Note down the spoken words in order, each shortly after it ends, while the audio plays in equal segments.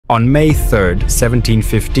On May 3,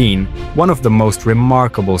 1715, one of the most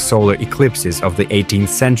remarkable solar eclipses of the 18th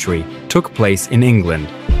century took place in England.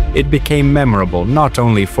 It became memorable not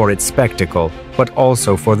only for its spectacle, but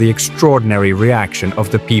also for the extraordinary reaction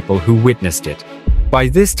of the people who witnessed it. By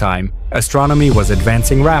this time, astronomy was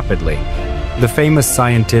advancing rapidly. The famous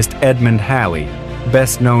scientist Edmund Halley,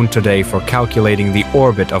 best known today for calculating the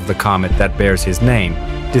orbit of the comet that bears his name,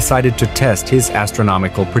 decided to test his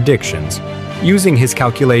astronomical predictions. Using his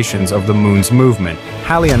calculations of the moon's movement,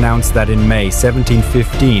 Halley announced that in May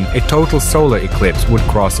 1715 a total solar eclipse would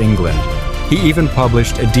cross England. He even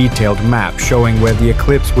published a detailed map showing where the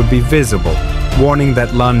eclipse would be visible, warning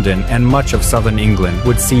that London and much of southern England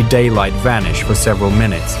would see daylight vanish for several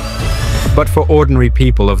minutes. But for ordinary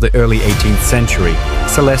people of the early 18th century,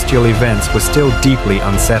 celestial events were still deeply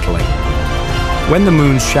unsettling. When the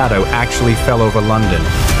moon's shadow actually fell over London,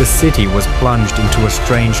 the city was plunged into a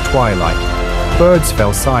strange twilight. Birds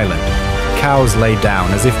fell silent. Cows lay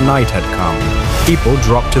down as if night had come. People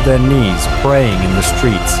dropped to their knees, praying in the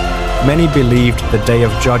streets. Many believed the day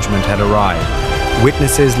of judgment had arrived.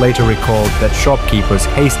 Witnesses later recalled that shopkeepers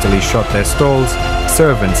hastily shut their stalls,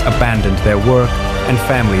 servants abandoned their work, and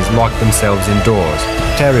families locked themselves indoors,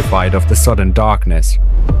 terrified of the sudden darkness.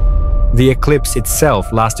 The eclipse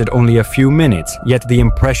itself lasted only a few minutes, yet the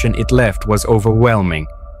impression it left was overwhelming.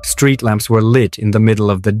 Street lamps were lit in the middle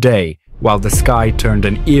of the day, while the sky turned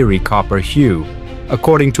an eerie copper hue.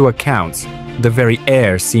 According to accounts, the very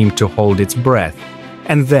air seemed to hold its breath.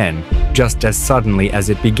 And then, just as suddenly as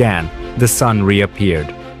it began, the sun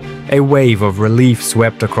reappeared. A wave of relief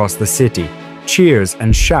swept across the city. Cheers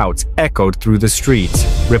and shouts echoed through the streets,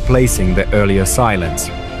 replacing the earlier silence.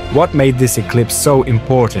 What made this eclipse so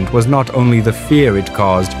important was not only the fear it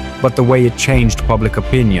caused, but the way it changed public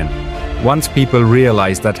opinion. Once people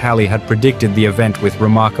realized that Halley had predicted the event with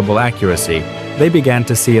remarkable accuracy, they began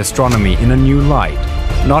to see astronomy in a new light,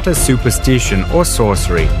 not as superstition or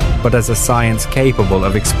sorcery, but as a science capable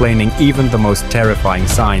of explaining even the most terrifying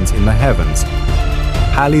signs in the heavens.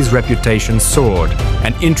 Halley's reputation soared,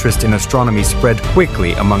 and interest in astronomy spread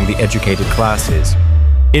quickly among the educated classes.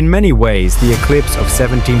 In many ways, the eclipse of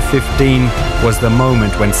 1715 was the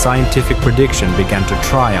moment when scientific prediction began to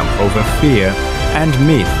triumph over fear and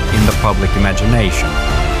myth in the public imagination.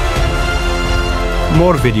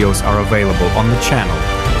 More videos are available on the channel.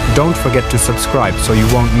 Don't forget to subscribe so you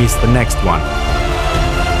won't miss the next one.